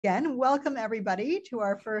Again, welcome everybody to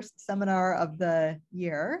our first seminar of the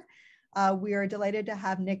year. We are delighted to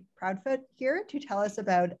have Nick Proudfoot here to tell us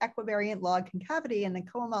about equivariant log concavity and the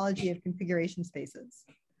cohomology of configuration spaces.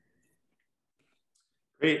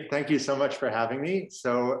 Great, thank you so much for having me.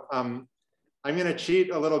 So I'm going to cheat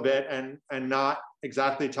a little bit and not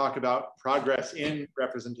exactly talk about progress in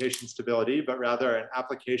representation stability, but rather an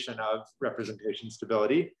application of representation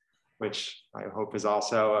stability, which I hope is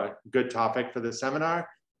also a good topic for the seminar.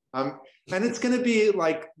 And it's going to be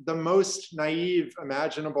like the most naive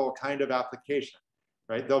imaginable kind of application,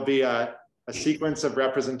 right? There'll be a sequence of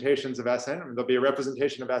representations of Sn. There'll be a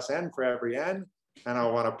representation of Sn for every n, and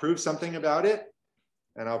I'll want to prove something about it.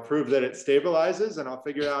 And I'll prove that it stabilizes, and I'll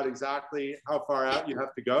figure out exactly how far out you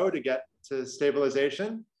have to go to get to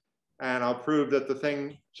stabilization. And I'll prove that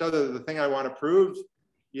show that the thing I want to prove,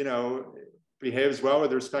 behaves well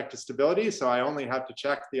with respect to stability. So I only have to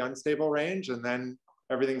check the unstable range, and then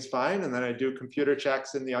everything's fine. And then I do computer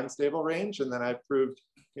checks in the unstable range, and then I've proved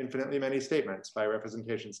infinitely many statements by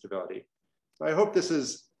representation stability. So I hope this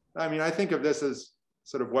is, I think of this as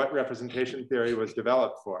sort of what representation theory was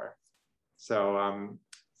developed for. So,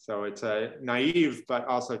 so it's a naive, but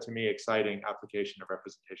also to me, exciting application of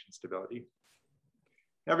representation stability.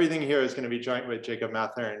 Everything here is going to be joint with Jacob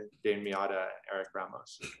Matherne, Dane Miyata, and Eric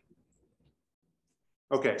Ramos.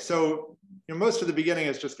 Okay, so most of the beginning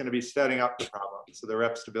is just going to be setting up the problem. So the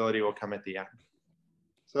rep stability will come at the end.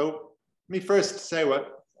 So let me first say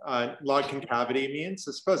what log concavity means.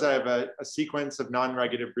 So suppose I have a sequence of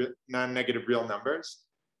non-negative real numbers.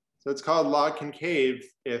 So it's called log concave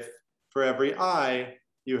if for every I,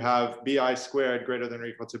 you have bi squared greater than or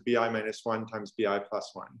equal to bi minus 1 times bi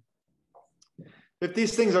plus 1. If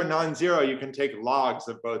these things are non-zero, you can take logs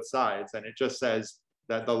of both sides, and it just says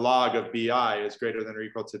that the log of bi is greater than or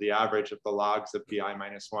equal to the average of the logs of bi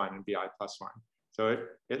minus 1 and bi plus 1. So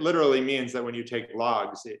it literally means that when you take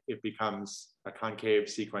logs, it becomes a concave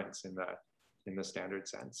sequence in the standard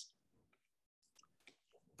sense.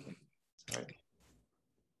 Right.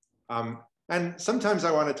 And sometimes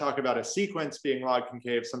I want to talk about a sequence being log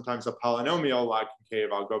concave, sometimes a polynomial log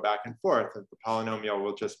concave. I'll go back and forth, and the polynomial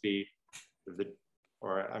will just be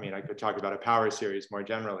I could talk about a power series more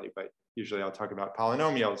generally, but usually I'll talk about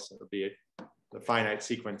polynomials. It'll be the finite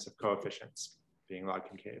sequence of coefficients being log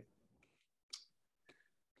concave.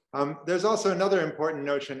 There's also another important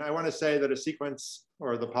notion. I want to say that a sequence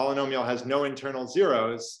or the polynomial has no internal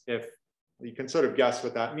zeros if you can sort of guess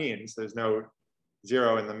what that means. There's no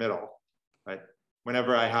zero in the middle. Right?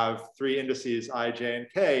 Whenever I have 3 indices i, j, and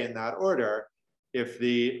k in that order, if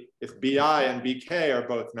bi and bk are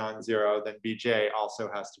both non-zero, then bj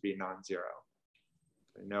also has to be non-zero.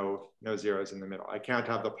 No zeros in the middle. I can't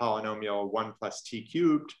have the polynomial 1 plus t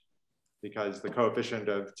cubed because the coefficient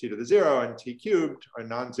of t to the 0 and t cubed are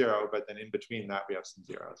non-zero, but then in between that we have some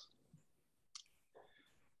zeros.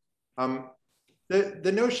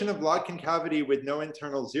 The notion of log concavity with no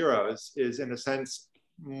internal zeros is in a sense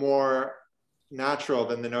more natural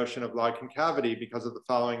than the notion of log concavity because of the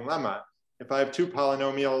following lemma. If I have 2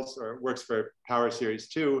 polynomials, or it works for power series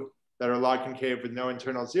 2, that are log concave with no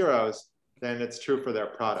internal zeros, then it's true for their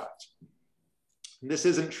product. And this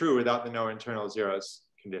isn't true without the no internal zeros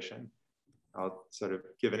condition. I'll sort of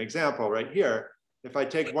give an example right here. If I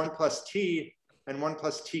take 1 plus t and 1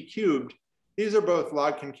 plus t cubed, these are both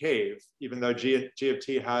log concave, even though g of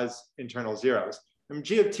t has internal zeros. And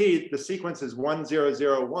g of t, the sequence is 1, 0,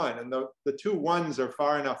 0, 1, and the 2 1s are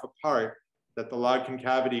far enough apart that the log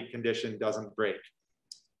concavity condition doesn't break.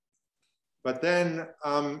 But then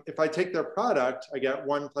if I take their product, I get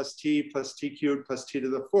 1 plus t cubed plus t to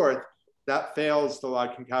the 4th. That fails the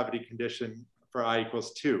log concavity condition for I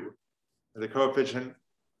equals 2. The coefficient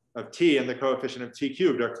of t and the coefficient of t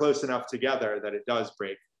cubed are close enough together that it does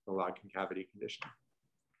break the log concavity condition.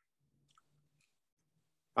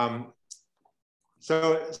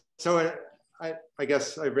 So I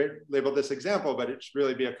guess I labeled this example, but it should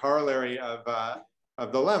really be a corollary of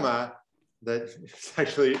the lemma that is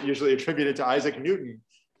actually usually attributed to Isaac Newton,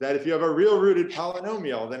 that if you have a real rooted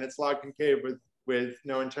polynomial, then it's log concave with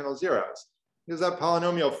no internal zeros. Because that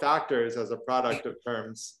polynomial factors as a product of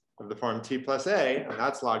terms of the form t plus a, and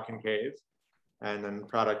that's log concave, and then the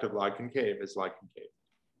product of log concave is log concave.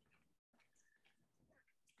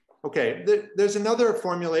 Okay, there's another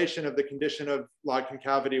formulation of the condition of log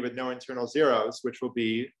concavity with no internal zeros, which will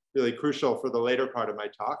be really crucial for the later part of my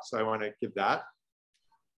talk, so I want to give that.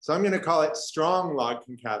 So I'm going to call it strong log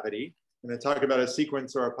concavity. I'm going to talk about a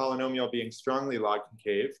sequence or a polynomial being strongly log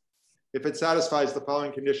concave if it satisfies the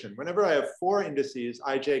following condition. Whenever I have 4 indices,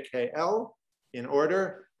 I, j, k, l, in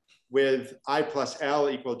order, with I plus L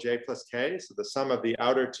equal J plus K. So the sum of the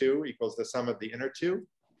outer two equals the sum of the inner two.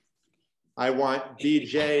 I want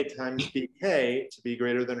Bj times Bk to be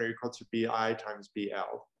greater than or equal to Bi times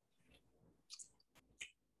Bl.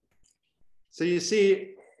 So you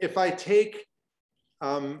see, if I take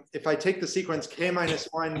the sequence k minus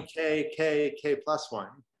 1, k, k, k plus 1,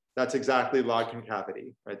 that's exactly log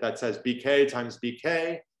concavity, right? That says Bk times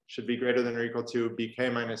Bk should be greater than or equal to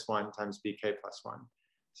Bk minus 1 times Bk plus 1.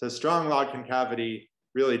 So strong log concavity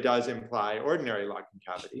really does imply ordinary log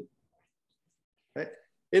concavity. Right?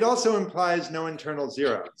 It also implies no internal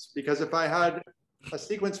zeros, because if I had a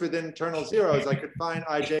sequence with internal zeros, I could find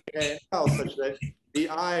I, J, K, and L such that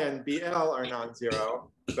Bi and Bl are non-zero,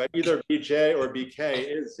 but either Bj or Bk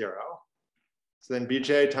is 0. So then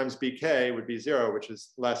Bj times Bk would be 0, which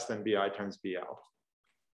is less than Bi times Bl.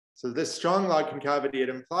 So this strong log concavity, it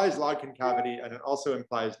implies log concavity, and it also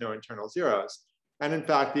implies no internal zeros. And in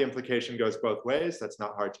fact, the implication goes both ways. That's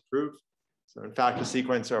not hard to prove. So in fact, a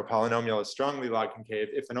sequence or a polynomial is strongly log concave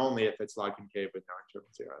if and only if it's log concave with no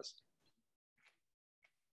internal zeros.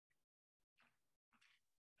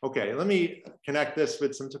 Okay, let me connect this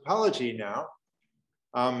with some topology now.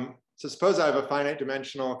 So suppose I have a finite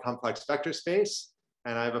dimensional complex vector space,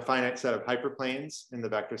 and I have a finite set of hyperplanes in the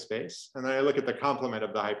vector space. And then I look at the complement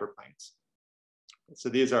of the hyperplanes. So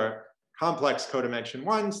these are complex codimension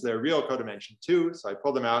 1s, they're real codimension 2. So I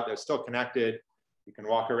pull them out, they're still connected. You can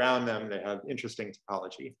walk around them, they have interesting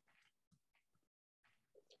topology.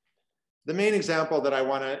 The main example that I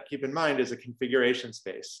want to keep in mind is a configuration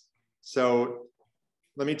space. So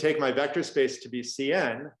let me take my vector space to be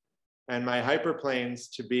Cn, and my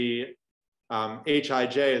hyperplanes to be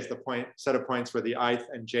Hij is the set of points where the ith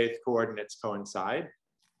and jth coordinates coincide.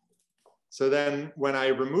 So then when I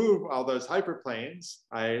remove all those hyperplanes,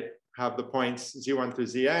 I have the points Z1 through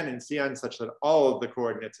Zn in Cn such that all of the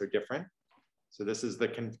coordinates are different. So this is the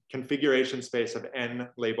configuration space of n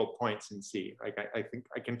labeled points in C. I think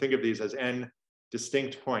I can think of these as n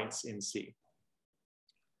distinct points in C.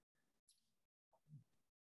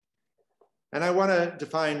 And I want to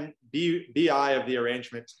define Bi of the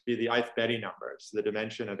arrangement to be the ith Betti number, so the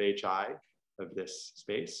dimension of Hi of this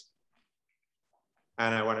space.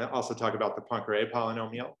 And I want to also talk about the Poincare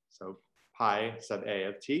polynomial, so pi sub a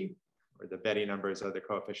of t, where the Betti numbers are the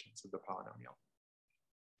coefficients of the polynomial.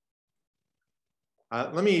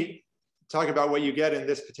 Let me talk about what you get in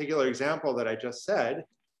this particular example that I just said.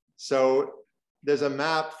 So there's a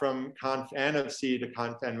map from conf n of C to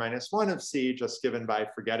conf n minus 1 of C, just given by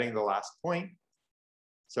forgetting the last point.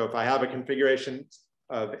 So if I have a configuration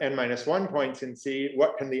of n minus 1 points in C,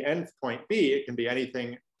 what can the nth point be? It can be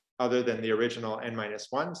anything other than the original n minus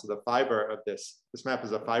 1. So the fiber of this map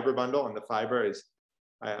is a fiber bundle, and the fiber is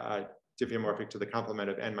diffeomorphic to the complement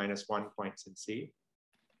of n minus 1 points in C.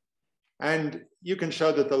 And you can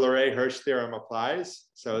show that the Leray-Hirsch theorem applies.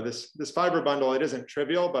 So this fiber bundle, it isn't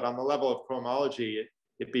trivial, but on the level of cohomology,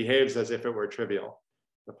 it behaves as if it were trivial.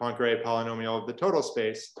 The Poincare polynomial of the total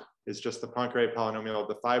space is just the Poincare polynomial of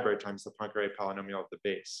the fiber times the Poincare polynomial of the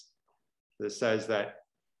base. This says that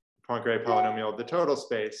the Poincare polynomial of the total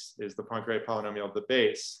space is the Poincare polynomial of the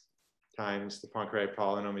base times the Poincare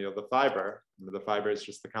polynomial of the fiber. The fiber is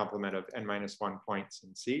just the complement of n minus 1 points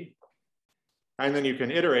in C. And then you can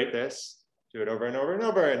iterate this, do it over and over and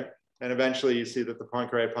over, and eventually you see that the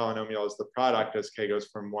Poincare polynomial is the product as k goes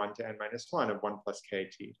from 1 to n minus 1 of 1 plus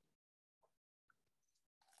kt.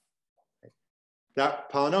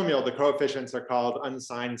 That polynomial, the coefficients are called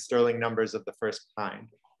unsigned Stirling numbers of the first kind.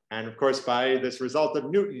 And of course, by this result of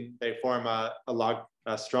Newton, they form a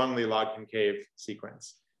strongly log concave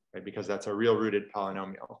sequence, right? Because that's a real rooted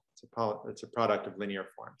polynomial. It's a product of linear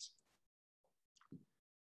forms.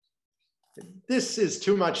 This is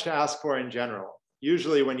too much to ask for in general.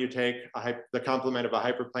 Usually when you take the complement of a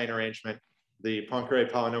hyperplane arrangement, the Poincare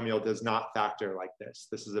polynomial does not factor like this.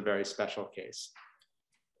 This is a very special case.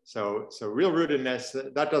 So real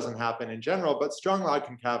rootedness, that doesn't happen in general, but strong log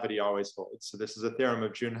concavity always holds. So this is a theorem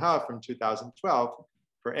of Junha from 2012.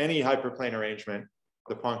 For any hyperplane arrangement,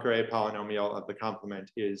 the Poincare polynomial of the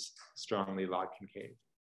complement is strongly log concave.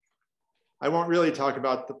 I won't really talk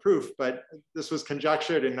about the proof, but this was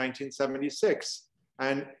conjectured in 1976.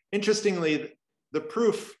 And interestingly, the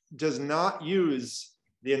proof does not use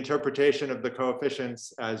the interpretation of the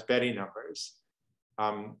coefficients as Betti numbers.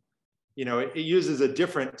 It uses a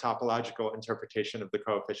different topological interpretation of the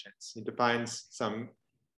coefficients. It defines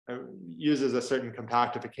uses a certain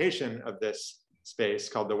compactification of this space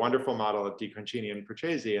called the wonderful model of De Concini and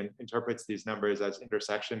Procesi, and interprets these numbers as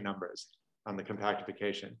intersection numbers on the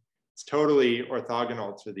compactification. It's totally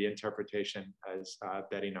orthogonal to the interpretation as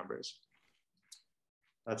Betti numbers.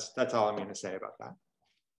 That's all I'm going to say about that.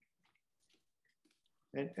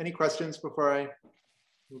 And any questions before I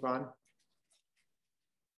move on?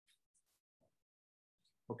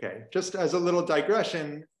 Okay, just as a little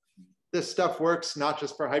digression, this stuff works not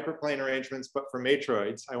just for hyperplane arrangements, but for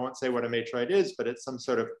matroids. I won't say what a matroid is, but it's some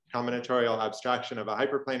sort of combinatorial abstraction of a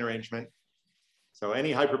hyperplane arrangement. So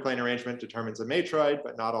any hyperplane arrangement determines a matroid,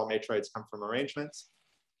 but not all matroids come from arrangements.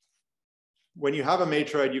 When you have a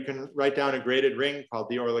matroid, you can write down a graded ring called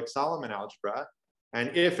the Orlick-Solomon algebra.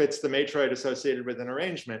 And if it's the matroid associated with an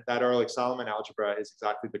arrangement, that Orlick-Solomon algebra is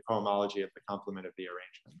exactly the cohomology of the complement of the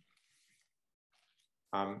arrangement.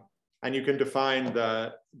 And you can define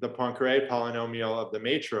the Poincare polynomial of the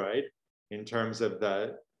matroid in terms of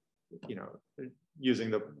the,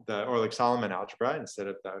 using the Orlick-Solomon algebra instead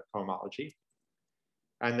of the cohomology.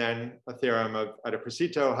 And then a theorem of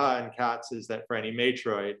Addaprocito, Ha, and Katz is that for any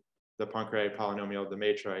matroid, the Poincare polynomial of the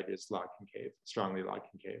matroid is log concave, strongly log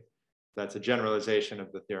concave. That's a generalization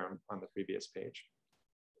of the theorem on the previous page.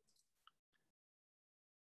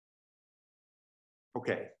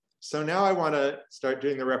 Okay, so now I want to start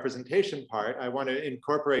doing the representation part. I want to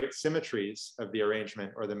incorporate symmetries of the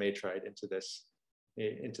arrangement or the matroid into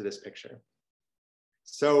this picture.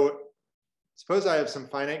 So suppose I have some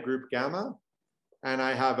finite group gamma, and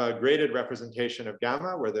I have a graded representation of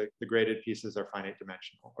gamma where the graded pieces are finite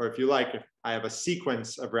dimensional. Or if you like, if I have a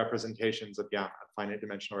sequence of representations of gamma, finite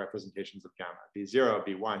dimensional representations of gamma, B0,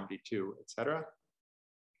 B1, B2, etc.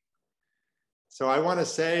 So I want to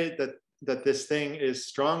say that this thing is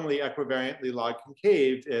strongly equivariantly log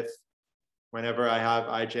concave if whenever I have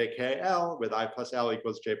ijkl with I plus L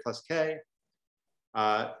equals J plus K,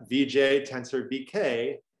 Vj tensor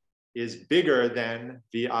Vk is bigger than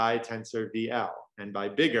Vi tensor VL. And by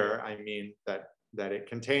bigger, I mean that it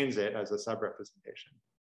contains it as a subrepresentation.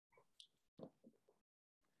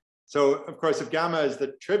 So of course, if gamma is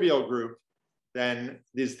the trivial group, then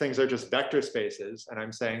these things are just vector spaces. And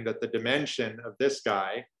I'm saying that the dimension of this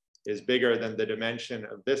guy is bigger than the dimension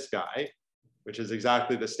of this guy, which is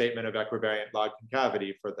exactly the statement of equivariant log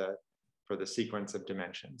concavity for the sequence of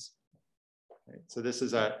dimensions. Right? So this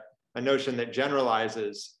is a notion that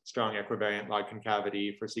generalizes strong equivariant log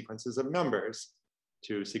concavity for sequences of numbers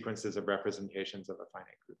to sequences of representations of a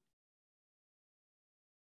finite group.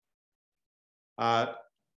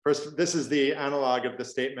 First, this is the analog of the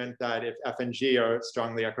statement that if F and G are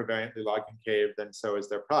strongly equivariantly log concave, then so is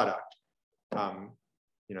their product.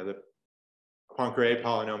 The Poincare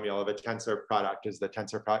polynomial of a tensor product is the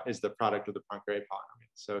product of the Poincare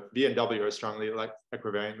polynomial. So if V and W are strongly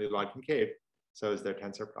equivariantly log concave, so is their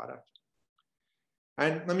tensor product.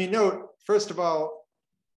 And let me note, first of all,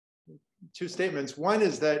 two statements. One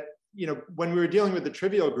is that, when we were dealing with the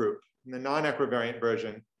trivial group in the non-equivariant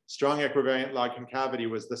version, strong equivariant log concavity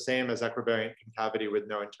was the same as equivariant concavity with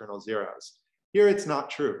no internal zeros. Here it's not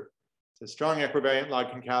true. So strong equivariant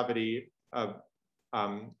log concavity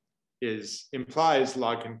implies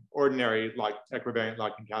ordinary equivariant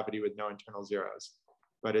log concavity with no internal zeros,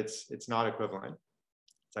 but it's not equivalent.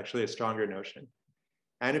 It's actually a stronger notion.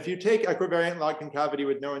 And if you take equivariant log concavity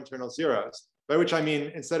with no internal zeros, by which I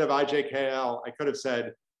mean, instead of ijkl, I could have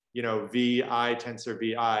said, Vi tensor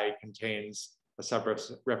Vi contains a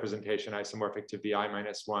subrepresentation isomorphic to Vi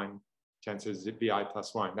minus 1 tensor Vi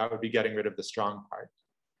plus 1. That would be getting rid of the strong part.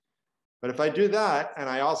 But if I do that, and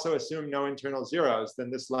I also assume no internal zeros,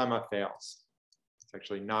 then this lemma fails. It's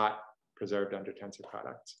actually not preserved under tensor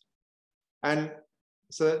products. And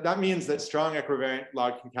so that means that strong equivariant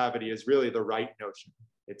log concavity is really the right notion.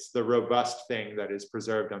 It's the robust thing that is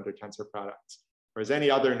preserved under tensor products, whereas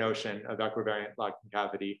any other notion of equivariant log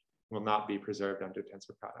concavity will not be preserved under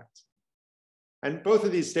tensor products. And both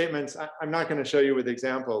of these statements, I'm not going to show you with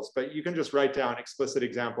examples, but you can just write down explicit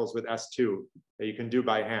examples with S2 that you can do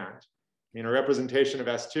by hand. In a representation of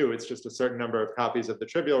S2, it's just a certain number of copies of the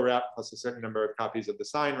trivial rep plus a certain number of copies of the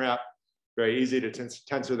sign rep. Very easy to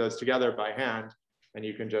tensor those together by hand, and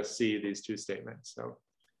you can just see these two statements. So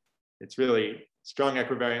it's really strong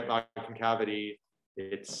equivariant log concavity.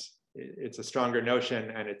 It's a stronger notion,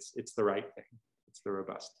 and it's the right thing. It's the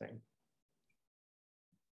robust thing.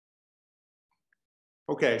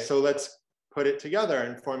 Okay, so let's put it together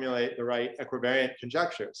and formulate the right equivariant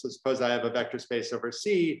conjecture. So suppose I have a vector space over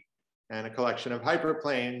C and a collection of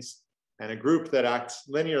hyperplanes and a group that acts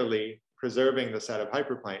linearly, preserving the set of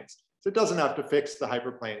hyperplanes. So it doesn't have to fix the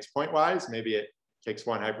hyperplanes pointwise. Maybe it takes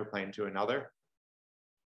one hyperplane to another.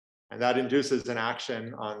 And that induces an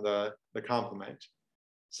action on the complement.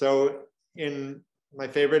 So in my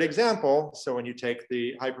favorite example, so when you take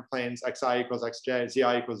the hyperplanes xi equals xj,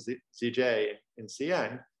 zi equals zj in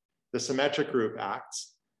Cn, the symmetric group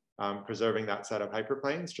acts. preserving that set of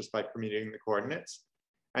hyperplanes just by permuting the coordinates.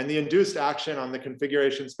 And the induced action on the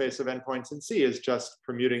configuration space of endpoints in C is just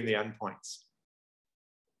permuting the endpoints.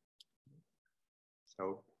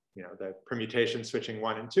 So, you know, the permutation switching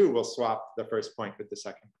 1 and 2 will swap the first point with the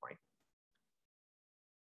second point.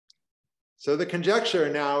 So the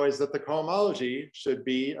conjecture now is that the cohomology should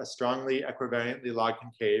be a strongly equivariantly log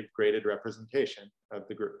concave graded representation of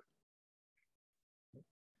the group.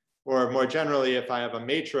 Or more generally, if I have a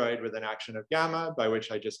matroid with an action of gamma, by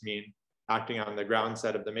which I just mean acting on the ground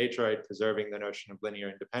set of the matroid, preserving the notion of linear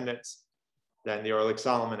independence, then the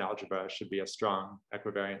Orlik-Solomon algebra should be a strong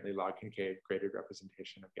equivariantly log concave graded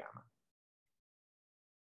representation of gamma.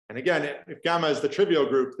 And again, if gamma is the trivial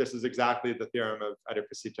group, this is exactly the theorem of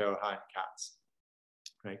Adipocito, Ha, and Katz,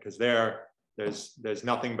 right? Because there's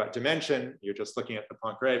nothing but dimension. You're just looking at the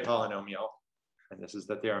Poincare polynomial. And this is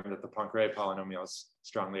the theorem that the Poincare polynomial is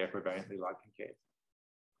strongly equivariantly log concave.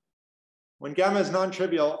 When gamma is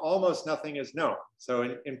non-trivial, almost nothing is known.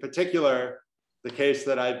 So in particular, the case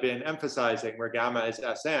that I've been emphasizing where gamma is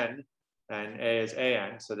Sn and A is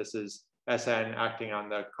An. So this is Sn acting on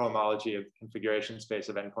the cohomology of the configuration space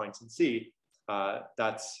of endpoints in C.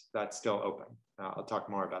 That's still open. I'll talk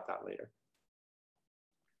more about that later.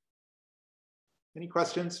 Any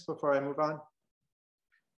questions before I move on?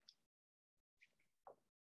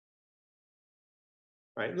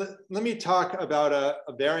 All right, let me talk about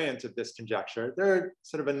a variant of this conjecture. There are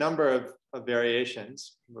sort of a number of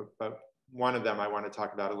variations, but one of them I want to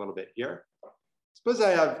talk about a little bit here. Suppose I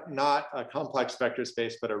have not a complex vector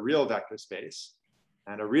space, but a real vector space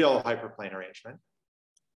and a real hyperplane arrangement.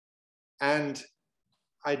 And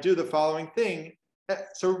I do the following thing.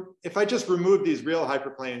 So if I just remove these real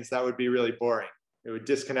hyperplanes, that would be really boring. It would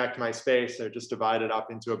disconnect my space or just divide it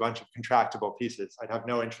up into a bunch of contractible pieces. I'd have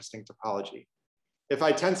no interesting topology. If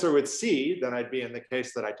I tensor with C, then I'd be in the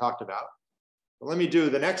case that I talked about. But let me do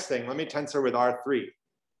the next thing. Let me tensor with R3. If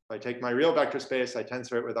I take my real vector space, I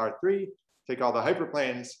tensor it with R3. Take all the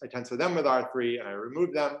hyperplanes, I tensor them with R3, and I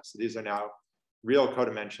remove them. So these are now real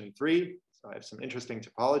codimension 3. So I have some interesting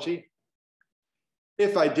topology.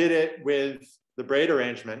 If I did it with the braid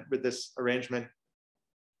arrangement, with this arrangement,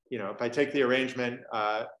 you know, if I take the arrangement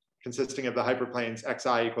consisting of the hyperplanes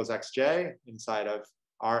xi equals xj inside of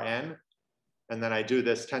Rn, and then I do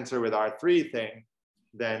this tensor with R3 thing,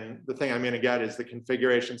 then the thing I'm going to get is the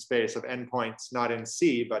configuration space of endpoints not in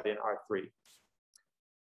C, but in R3.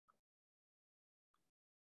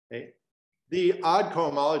 Okay. The odd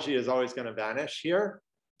cohomology is always going to vanish here.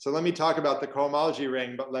 So let me talk about the cohomology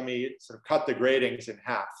ring, but let me sort of cut the gradings in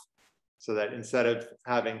half so that instead of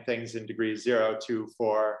having things in degrees 0, 2,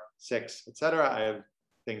 4, 6, et cetera, I have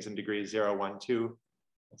things in degrees 0, 1, 2,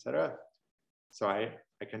 et cetera. So I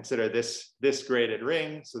consider this graded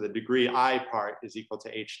ring. So the degree I part is equal to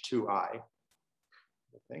H2I.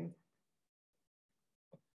 Thing.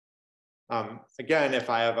 Again, if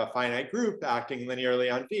I have a finite group acting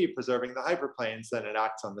linearly on V, preserving the hyperplanes, then it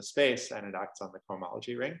acts on the space and it acts on the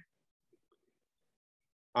cohomology ring.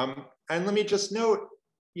 And let me just note,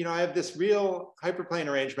 you know, I have this real hyperplane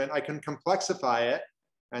arrangement. I can complexify it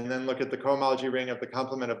and then look at the cohomology ring of the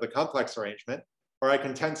complement of the complex arrangement. Or I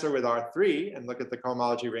can tensor with R3 and look at the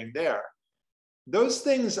cohomology ring there. Those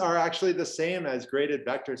things are actually the same as graded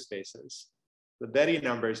vector spaces. The Betty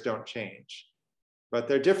numbers don't change, but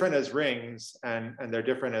they're different as rings and they're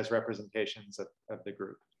different as representations of the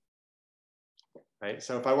group. Right?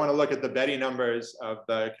 So if I want to look at the Betty numbers of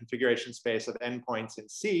the configuration space of endpoints in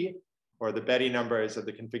C, or the Betty numbers of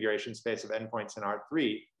the configuration space of endpoints in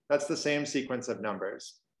R3, that's the same sequence of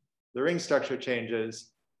numbers. The ring structure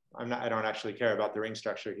changes. I don't actually care about the ring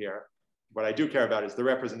structure here. What I do care about is the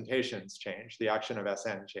representations change. The action of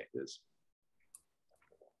Sn changes.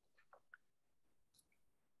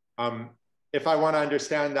 If I want to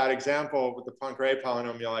understand that example with the Poincare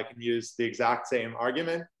polynomial, I can use the exact same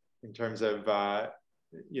argument in terms of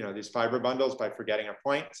you know, these fiber bundles by forgetting a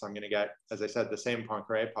point. So I'm going to get, as I said, the same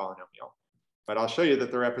Poincare polynomial. But I'll show you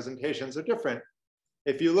that the representations are different.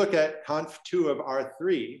 If you look at conf2 of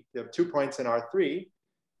R3, you have 2 points in R3.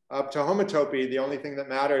 Up to homotopy, the only thing that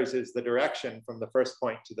matters is the direction from the first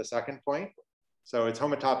point to the second point. So it's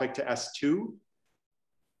homotopic to S2.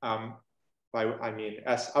 I mean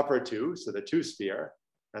S upper 2, so the 2 sphere.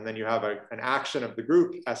 And then you have an action of the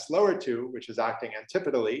group S lower 2, which is acting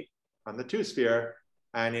antipodally on the 2 sphere.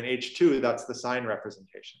 And in H2, that's the sign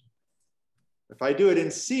representation. If I do it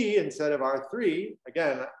in C instead of R3,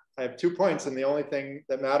 again, I have 2 points, and the only thing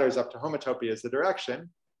that matters up to homotopy is the direction.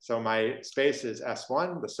 So my space is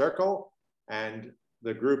S1, the circle, and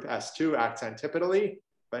the group S2 acts antipodally.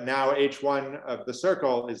 But now H1 of the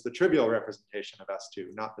circle is the trivial representation of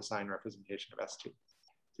S2, not the sign representation of S2. So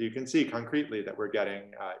you can see concretely that we're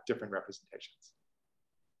getting different representations.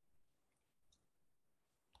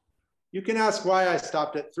 You can ask why I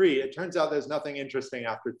stopped at 3. It turns out there's nothing interesting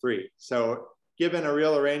after 3. So given a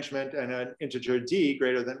real arrangement and an integer d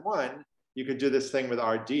greater than 1, you could do this thing with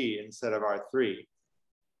Rd instead of R3.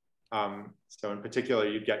 So in particular,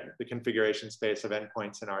 you'd get the configuration space of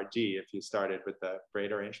endpoints in Rd if you started with the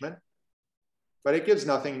braid arrangement. But it gives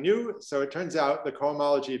nothing new. So it turns out the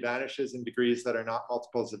cohomology vanishes in degrees that are not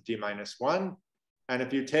multiples of d minus 1. And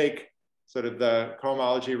if you take sort of the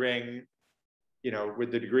cohomology ring,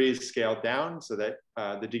 with the degrees scaled down so that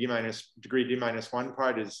the degree d minus 1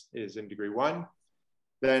 part is in degree 1,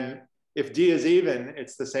 then if d is even,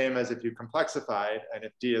 it's the same as if you complexified. And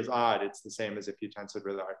if d is odd, it's the same as if you tensored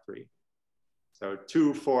with R3. So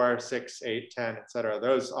 2, 4, 6, 8, 10, et cetera,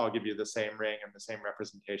 those all give you the same ring and the same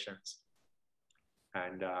representations.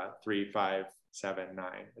 And 3, 5, 7, 9,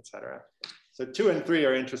 et cetera. So 2 and 3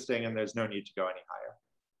 are interesting, and there's no need to go any higher.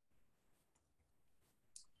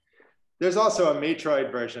 There's also a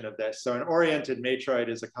matroid version of this. So an oriented matroid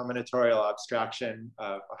is a combinatorial abstraction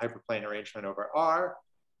of a hyperplane arrangement over R.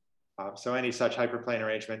 So any such hyperplane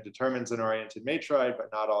arrangement determines an oriented matroid, but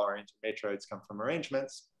not all oriented matroids come from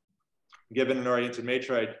arrangements. Given an oriented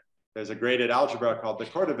matroid, there's a graded algebra called the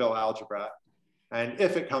Cordoville algebra. And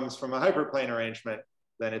if it comes from a hyperplane arrangement,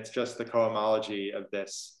 then it's just the cohomology of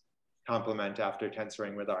this complement after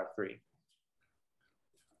tensoring with R3.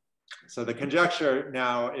 So the conjecture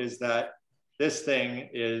now is that this thing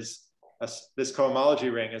is, this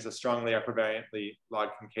cohomology ring is a strongly equivariantly log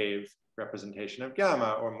concave representation of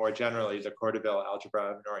gamma, or more generally, the Cordoville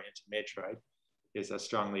algebra of an oriented matroid is a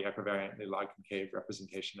strongly equivariantly log concave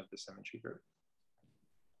representation of the symmetry group.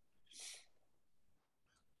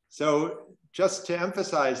 So just to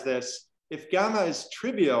emphasize this, if gamma is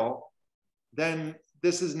trivial, then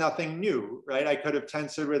this is nothing new, right? I could have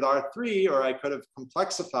tensored with R3, or I could have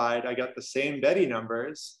complexified. I get the same Betti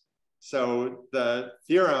numbers. So the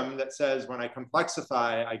theorem that says when I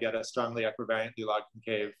complexify, I get a strongly equivariantly log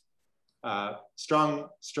concave,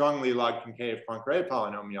 strongly log concave Poincare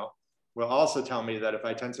polynomial will also tell me that if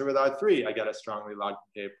I tensor with R3, I get a strongly log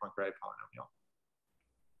concave Poincare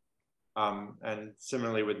polynomial. And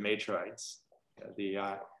similarly with matroids,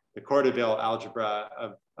 the Cordoville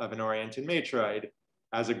algebra of an oriented matroid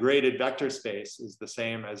as a graded vector space is the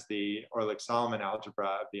same as the Orlik-Solomon algebra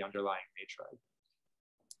of the underlying matroid.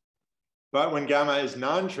 But when gamma is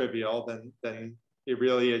non-trivial, then it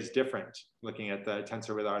really is different, looking at the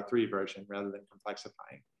tensor with R3 version rather than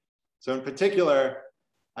complexifying. So in particular,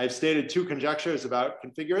 I've stated 2 conjectures about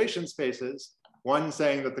configuration spaces, one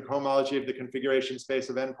saying that the cohomology of the configuration space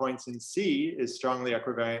of endpoints in C is strongly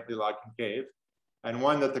equivariantly log concave, and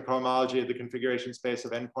one that the cohomology of the configuration space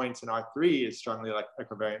of endpoints in R3 is strongly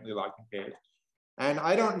equivariantly log concave. And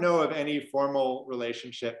I don't know of any formal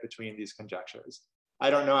relationship between these conjectures.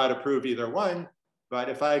 I don't know how to prove either one, but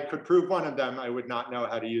if I could prove one of them, I would not know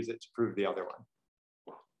how to use it to prove the other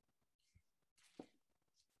one.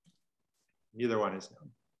 Neither one is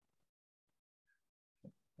known.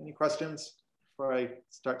 Any questions before I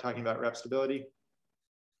start talking about rep stability?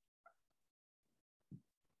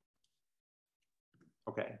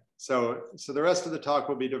 Okay, so the rest of the talk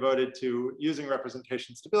will be devoted to using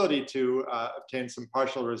representation stability to obtain some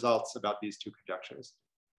partial results about these 2 conjectures.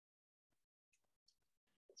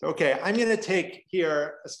 So, okay, I'm going to take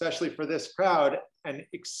here, especially for this crowd, an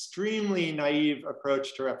extremely naive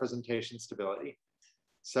approach to representation stability.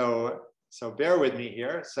 So bear with me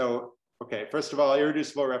here. So, okay, first of all,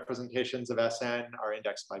 irreducible representations of Sn are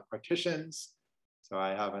indexed by partitions. So I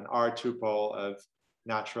have an R tuple of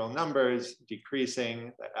natural numbers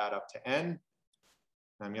decreasing that add up to n.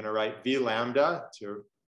 I'm going to write V lambda to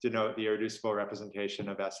denote the irreducible representation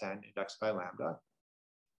of Sn indexed by lambda.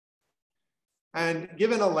 And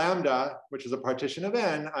given a lambda, which is a partition of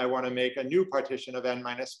n, I want to make a new partition of n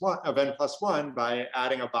plus 1 by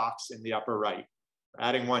adding a box in the upper right,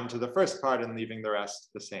 adding 1 to the first part and leaving the rest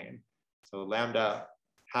the same. So lambda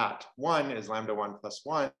hat 1 is lambda 1 plus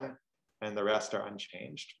 1, and the rest are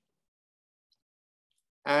unchanged.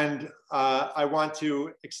 And I want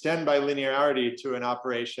to extend by linearity to an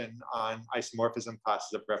operation on isomorphism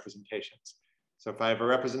classes of representations. So if I have a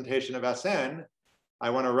representation of Sn, I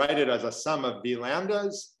want to write it as a sum of V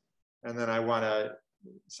lambdas, and then I want to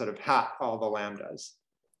sort of hat all the lambdas.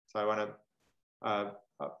 So I want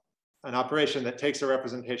an operation that takes a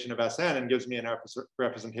representation of Sn and gives me a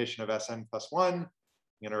representation of Sn plus 1. I'm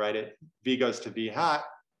going to write it V goes to V hat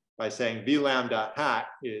by saying V lambda hat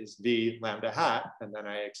is V lambda hat, and then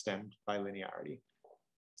I extend by linearity.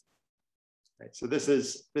 Right? So this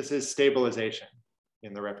is stabilization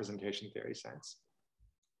in the representation theory sense.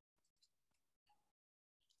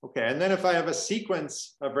 Okay, and then if I have a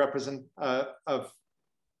sequence of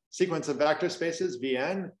sequence of vector spaces,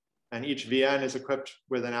 Vn, and each Vn is equipped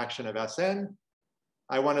with an action of Sn,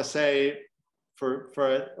 I want to say for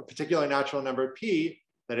a particular natural number P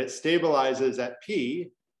that it stabilizes at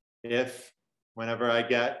P if whenever I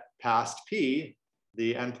get past P,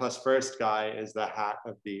 the n plus first guy is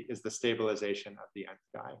the stabilization of the nth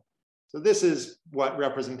guy. So this is what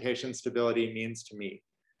representation stability means to me.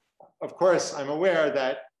 Of course, I'm aware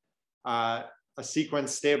that a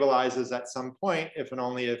sequence stabilizes at some point if and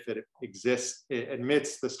only if it exists, it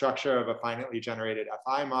admits the structure of a finitely generated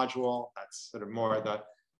Fi module. That's sort of more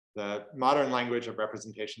the modern language of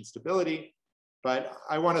representation stability. But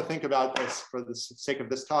I want to think about this for the sake of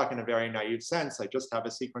this talk in a very naive sense. I just have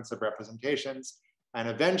a sequence of representations. And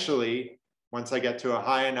eventually, once I get to a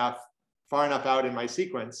far enough out in my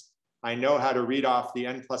sequence, I know how to read off the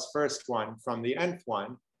n plus first one from the nth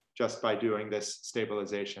one just by doing this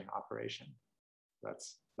stabilization operation.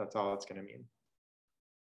 That's all it's going to mean.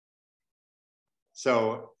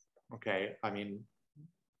 So, okay, I mean,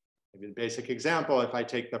 maybe the basic example, if I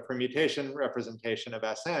take the permutation representation of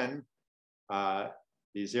Sn,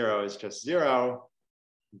 V0 is just 0,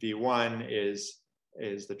 V1 is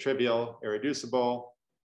the trivial irreducible.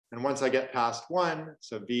 And once I get past 1,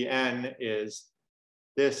 so Vn is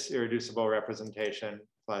this irreducible representation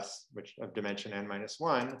plus, which of dimension n minus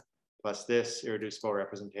 1, plus this irreducible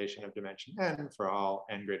representation of dimension n for all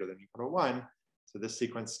n greater than or equal to 1. So this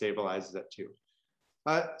sequence stabilizes at 2.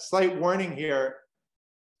 Slight warning here.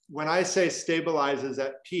 When I say stabilizes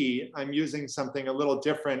at P, I'm using something a little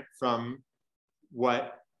different from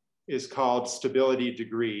what is called stability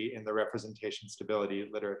degree in the representation stability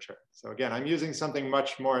literature. So again, I'm using something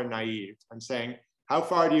much more naive. I'm saying, how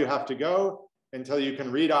far do you have to go until you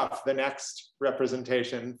can read off the next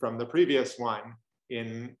representation from the previous one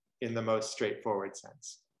in the most straightforward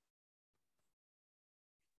sense?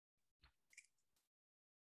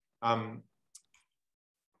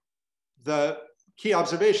 The key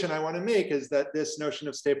observation I want to make is that this notion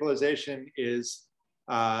of stabilization is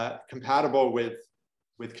compatible with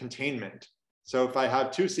containment. So if I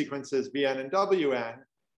have two sequences, Vn and Wn,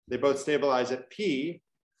 they both stabilize at P.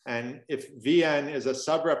 And if Vn is a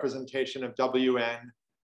sub-representation of Wn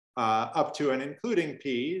up to and including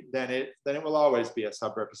P, then it will always be a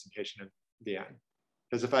sub-representation of Vn.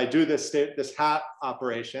 Because if I do this hat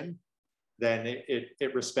operation, then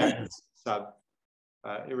it respects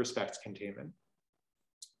containment.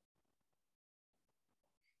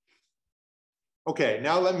 Okay,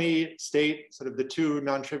 now let me state sort of the two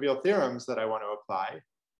non-trivial theorems that I want to apply.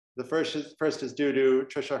 The first is due to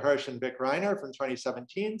Trisha Hirsch and Vic Reiner from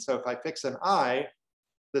 2017. So if I fix an I,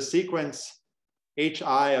 the sequence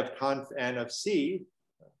hi of conf n of C,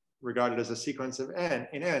 regarded as a sequence of n,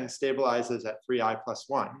 in n, stabilizes at 3i plus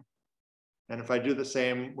 1. And if I do the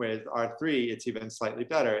same with R3, it's even slightly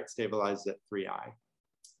better. It stabilizes at 3i.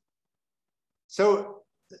 So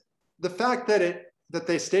the fact that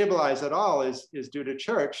they stabilize at all is due to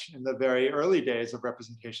Church in the very early days of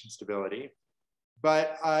representation stability.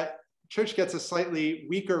 But Church gets a slightly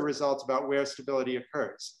weaker result about where stability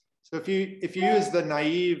occurs. So if you use the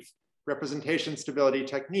naive representation stability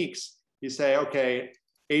techniques, you say, okay,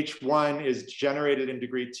 H1 is generated in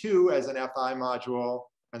degree 2 as an Fi module,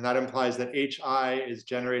 and that implies that Hi is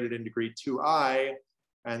generated in degree 2i,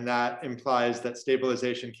 and that implies that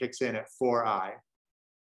stabilization kicks in at 4i.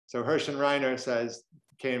 So Hirsch and Reiner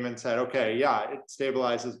came and said, okay, yeah, it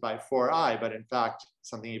stabilizes by 4i, but in fact,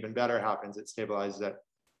 something even better happens. It stabilizes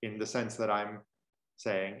in the sense that I'm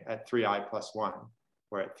saying at 3i plus 1,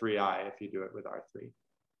 or at 3i if you do it with R3.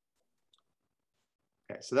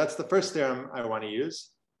 Okay, so that's the first theorem I want to use.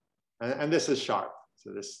 And this is sharp.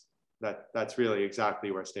 So that's really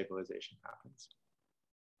exactly where stabilization happens.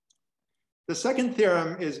 The second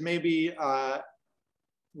theorem is maybe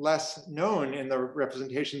less known in the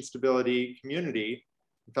representation stability community.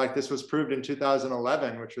 In fact, this was proved in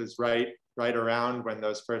 2011, which was right around when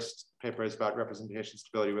those first papers about representation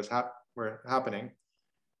stability were happening.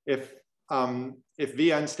 If Vn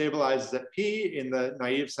stabilizes at P in the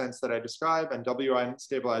naive sense that I described, and Wn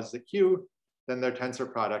stabilizes at Q, then their tensor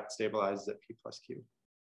product stabilizes at P plus Q.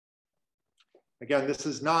 Again, this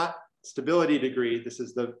is not stability degree. This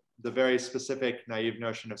is the very specific naive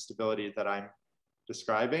notion of stability that I'm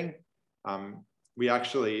describing. We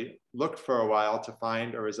actually looked for a while to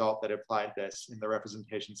find a result that applied this in the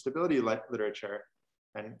representation stability literature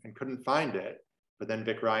and couldn't find it. But then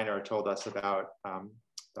Vic Reiner told us about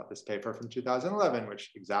this paper from 2011,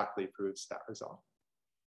 which exactly proves that result.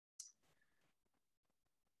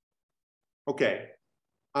 Okay,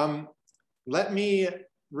 let me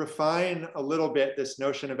refine a little bit this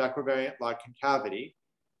notion of equivariant log concavity.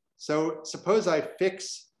 So suppose I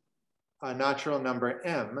fix a natural number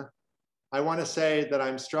m. I want to say that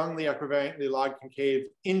I'm strongly equivariantly log concave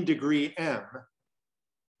in degree m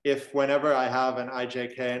if whenever I have an I, j,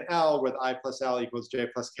 k, and l with I plus l equals j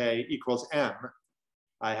plus k equals m,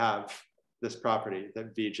 I have this property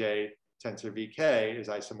that Vj tensor Vk is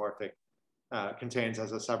isomorphic, contains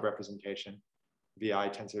as a subrepresentation Vi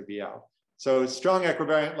tensor Vl. So strong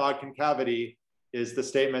equivariant log concavity is the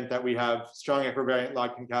statement that we have strong equivariant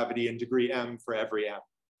log concavity in degree m for every m.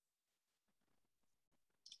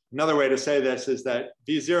 Another way to say this is that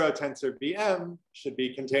V0 tensor Vm should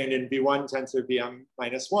be contained in V1 tensor Vm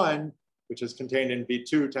minus 1, which is contained in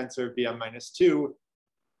V2 tensor Vm minus 2,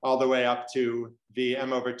 all the way up to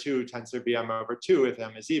Vm over 2 tensor Vm over 2 if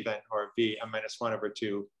m is even, or Vm minus 1 over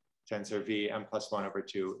 2 tensor Vm plus 1 over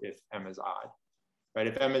 2 if m is odd. Right?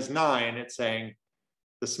 If m is 9, it's saying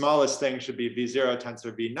the smallest thing should be V0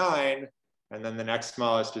 tensor V9, and then the next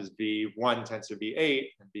smallest is V1 tensor V8,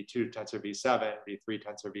 and V2 tensor V7, V3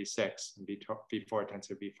 tensor V6, and V4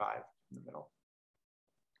 tensor V5 in the middle.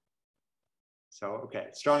 So, okay,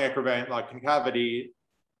 strong equivariant log concavity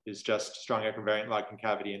is just strong equivariant log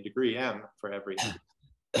concavity in degree m for every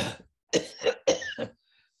m.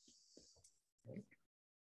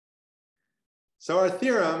 So our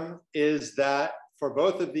theorem is that for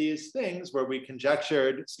both of these things where we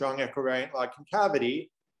conjectured strong equivariant log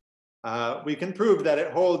concavity, we can prove that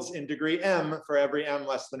it holds in degree m for every m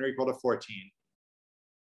less than or equal to 14.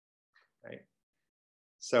 Right?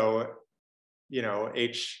 So, you know,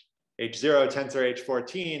 H0 tensor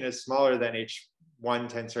H14 is smaller than H1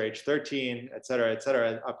 tensor H13, et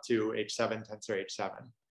cetera, up to H7 tensor H7.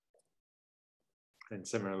 And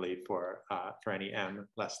similarly for any m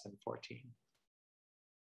less than 14.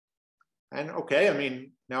 And okay, I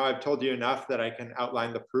mean, now I've told you enough that I can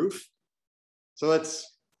outline the proof. So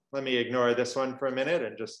let me ignore this one for a minute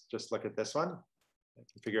and just look at this one, the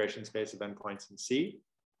configuration space of endpoints in C.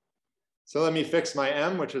 So let me fix my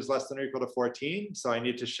m, which is less than or equal to 14. So I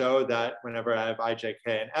need to show that whenever I have I, j,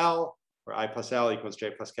 k, and l, where I plus l equals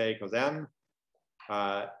j plus k equals m,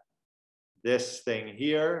 this thing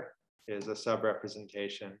here is a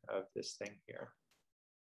subrepresentation of this thing here.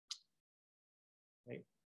 Right?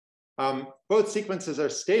 Both sequences are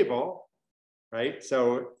stable, right?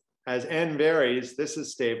 So as n varies, this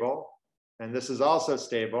is stable, and this is also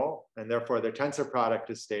stable, and therefore their tensor product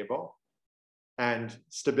is stable. And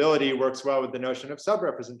stability works well with the notion of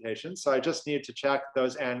subrepresentation, so I just need to check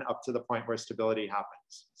those n up to the point where stability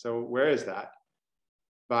happens. So where is that?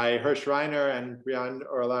 By Hirsch-Reiner and Briand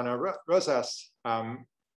Orellana Rosas,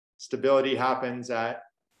 stability happens at,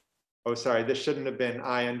 oh sorry, this shouldn't have been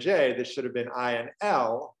I and j, this should have been I and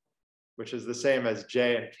l, which is the same as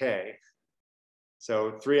j and k.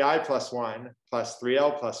 So 3i plus 1 plus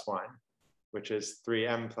 3l plus 1, which is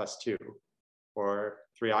 3m plus 2, or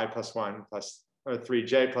 3i plus 1 plus, or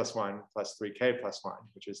 3j plus 1 plus 3k plus 1,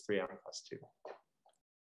 which is 3m plus 2.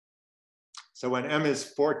 So when m is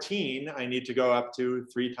 14, I need to go up to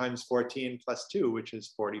 3 times 14 plus 2, which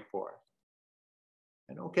is 44.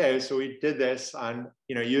 And okay, so we did this on,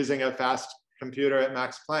 using a fast computer at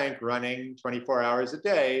Max Planck running 24 hours a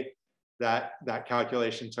day. That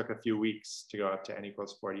calculation took a few weeks to go up to n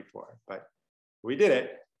equals 44, but we did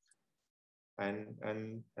it,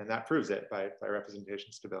 and that proves it by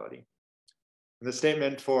representation stability. And the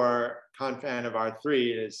statement for conf n of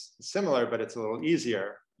R3 is similar, but it's a little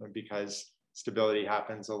easier because stability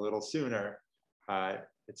happens a little sooner.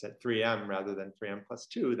 It's at 3m rather than 3m plus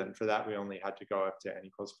 2. Then for that, we only had to go up to n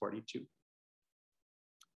equals 42.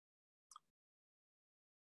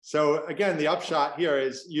 So again, the upshot here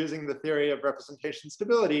is using the theory of representation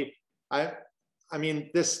stability. I mean,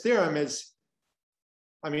 this theorem is,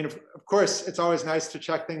 of course, it's always nice to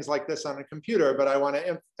check things like this on a computer, but I want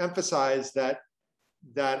to emphasize that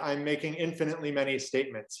I'm making infinitely many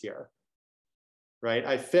statements here, right?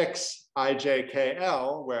 I fix I, j, k,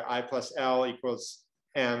 l, where I plus l equals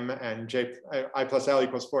m and I plus l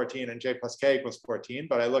equals 14 and j plus k equals 14,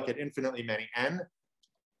 but I look at infinitely many n,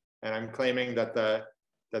 and I'm claiming that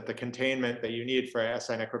the containment that you need for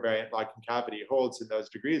SN equivariant log concavity holds in those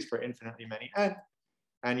degrees for infinitely many n.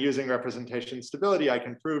 And using representation stability, I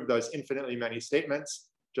can prove those infinitely many statements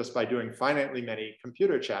just by doing finitely many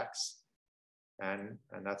computer checks. And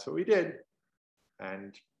that's what we did.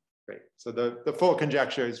 And great. So the full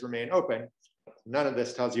conjectures remain open. None of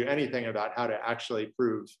this tells you anything about how to actually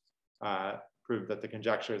prove that the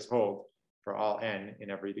conjectures hold for all n in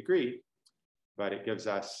every degree, but it gives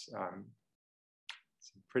us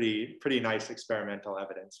some pretty nice experimental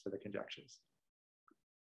evidence for the conjectures.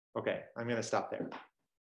 Okay, I'm going to stop there.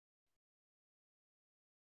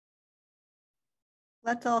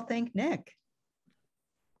 Let's all thank Nick.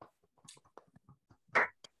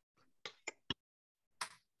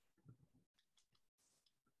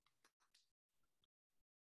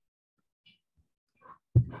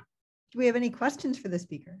 Do we have any questions for the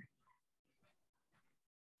speaker?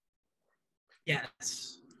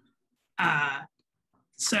 Yes.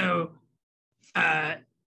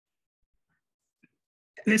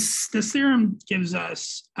 This theorem gives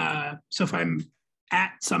us, so if I'm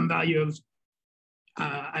at some value of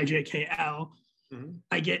ijkl,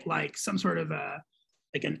 I get like some sort of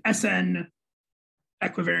like an SN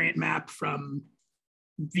equivariant map from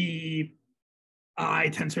VI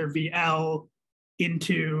tensor VL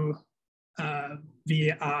into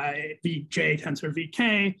VJ tensor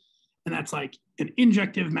VK, and that's like an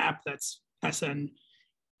injective map that's SN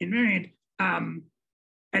invariant.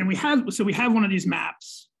 And we have one of these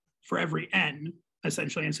maps for every n,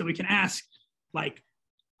 essentially. And so we can ask, like,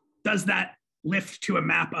 does that lift to a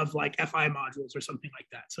map of like FI modules or something like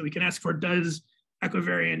that? So we can ask for, does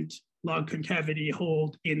equivariant log concavity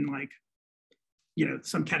hold in like, you know,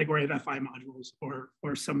 some category of FI modules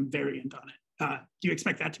or some variant on it? Do you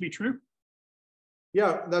expect that to be true?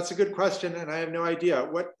 Yeah, that's a good question, and I have no idea.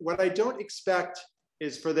 What I don't expect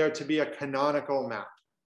is for there to be a canonical map,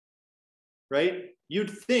 right? You'd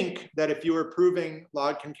think that if you were proving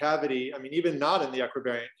log concavity, I mean, even not in the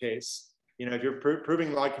equivariant case, you know, if you're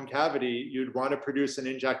proving log concavity, you'd want to produce an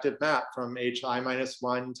injective map from HI minus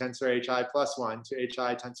 1 tensor HI plus 1 to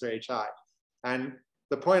HI tensor HI. And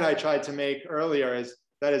the point I tried to make earlier is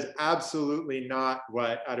that is absolutely not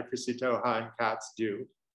what Adiprisito and Katz do.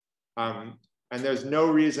 And there's no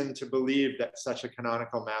reason to believe that such a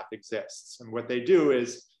canonical map exists. And what they do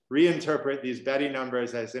is reinterpret these Betty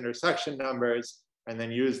numbers as intersection numbers and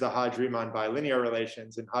then use the Hodge-Riemann bilinear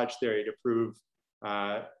relations in Hodge theory to prove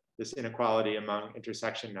this inequality among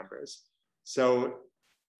intersection numbers. So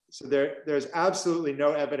there's absolutely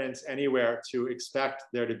no evidence anywhere to expect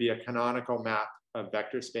there to be a canonical map of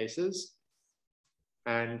vector spaces.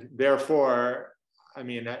 And therefore, I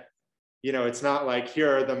mean, you know, it's not like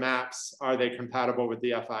here are the maps, are they compatible with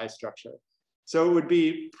the FI structure? So it would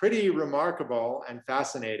be pretty remarkable and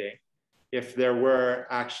fascinating if there were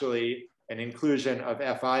actually an inclusion of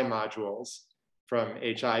FI modules from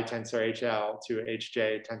HI tensor HL to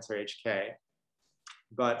HJ tensor HK.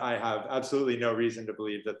 But I have absolutely no reason to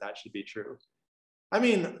believe that that should be true. I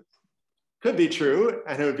mean, could be true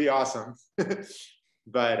and it would be awesome,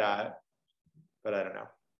 but I don't know.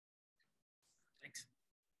 Thanks.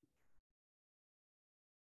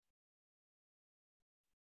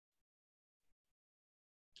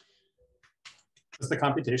 Was the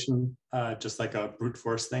computation just like a brute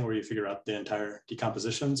force thing where you figure out the entire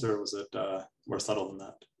decompositions, or was it more subtle than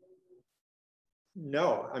that?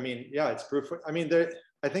 No, I mean, yeah, it's brute force. I mean,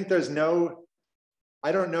 I think there's no,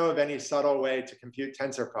 I don't know of any subtle way to compute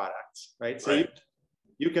tensor products, right? So right.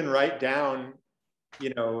 You can write down,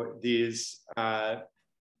 you know, these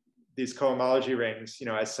cohomology rings, you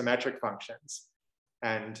know, as symmetric functions,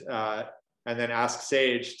 and then ask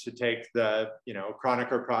Sage to take the, you know,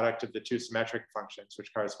 Kronecker product of the two symmetric functions,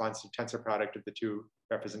 which corresponds to tensor product of the two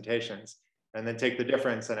representations, and then take the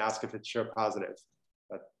difference and ask if it's sure positive.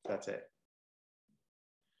 That's it.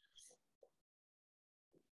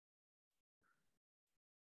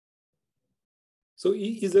 So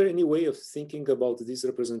is there any way of thinking about these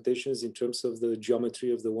representations in terms of the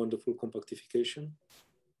geometry of the wonderful compactification?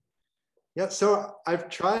 Yeah, so I've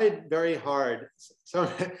tried very hard. So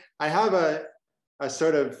I have a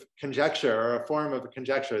sort of conjecture or a form of a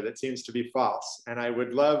conjecture that seems to be false. And I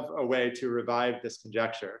would love a way to revive this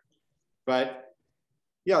conjecture. But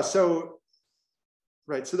yeah, so,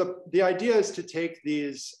 right, so the idea is to take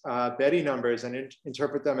these Betty numbers and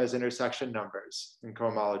interpret them as intersection numbers in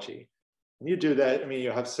cohomology. And you do that, I mean, you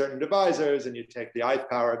have certain divisors and you take the ith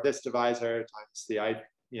power of this divisor times the ith,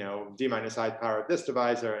 you know, d minus ith power of this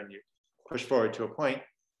divisor, and you push forward to a point.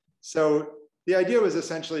 So the idea was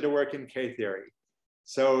essentially to work in K theory.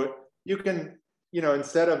 So you can, you know,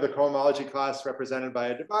 instead of the cohomology class represented by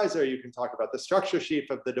a divisor, you can talk about the structure sheaf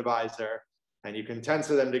of the divisor, and you can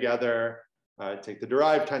tensor them together, take the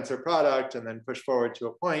derived tensor product, and then push forward to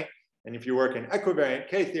a point. And if you work in equivariant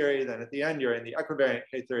K theory, then at the end, you're in the equivariant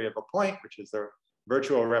K theory of a point, which is the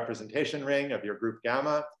virtual representation ring of your group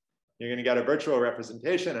gamma. You're going to get a virtual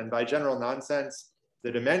representation, and by general nonsense,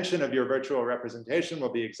 the dimension of your virtual representation will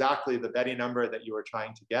be exactly the Betty number that you were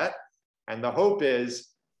trying to get. And the hope is,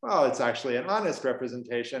 well, it's actually an honest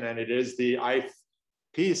representation, and it is the ith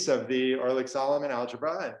piece of the Orlick-Solomon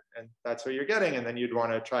algebra, and that's what you're getting. And then you'd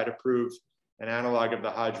want to try to prove an analog of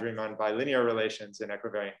the Hodge-Riemann bilinear relations in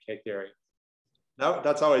equivariant K-theory.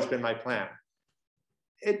 That's always been my plan.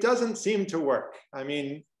 It doesn't seem to work. I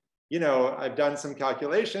mean, you know, I've done some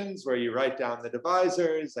calculations where you write down the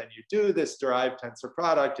divisors and you do this derived tensor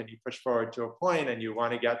product and you push forward to a point and you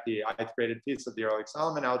want to get the ith graded piece of the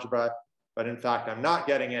Orlick-Solomon algebra. But in fact, I'm not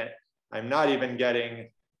getting it. I'm not even getting,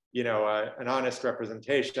 you know, an honest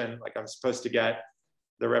representation. Like I'm supposed to get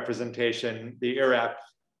the representation, the irrep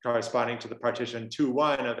corresponding to the partition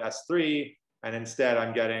 2,1 of S3. And instead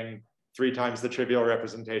I'm getting 3 times the trivial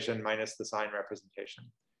representation minus the sign representation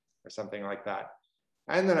or something like that.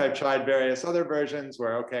 And then I've tried various other versions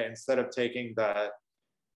where, okay, instead of taking the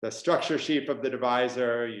structure sheaf of the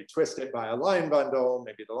divisor, you twist it by a line bundle,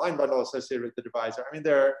 maybe the line bundle associated with the divisor. I mean,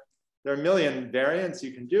 there are a million variants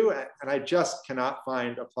you can do, and I just cannot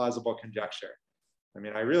find a plausible conjecture. I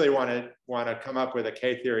mean, I really want to come up with a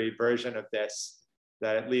K-theory version of this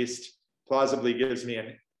that at least plausibly gives me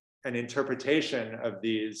an interpretation of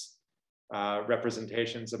these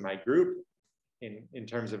representations of my group in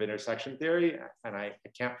terms of intersection theory, and I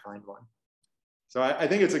can't find one. So I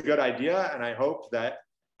think it's a good idea, and I hope that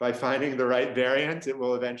by finding the right variant, it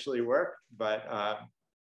will eventually work, but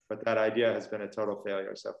that idea has been a total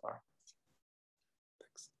failure so far.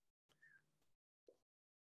 Thanks.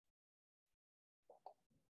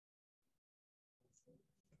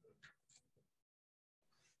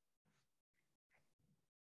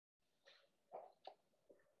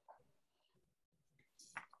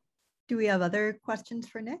 Do we have other questions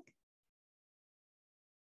for Nick?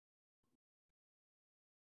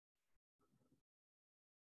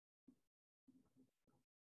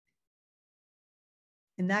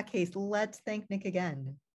 In that case, let's thank Nick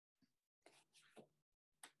again.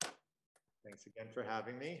 Thanks again for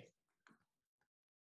having me.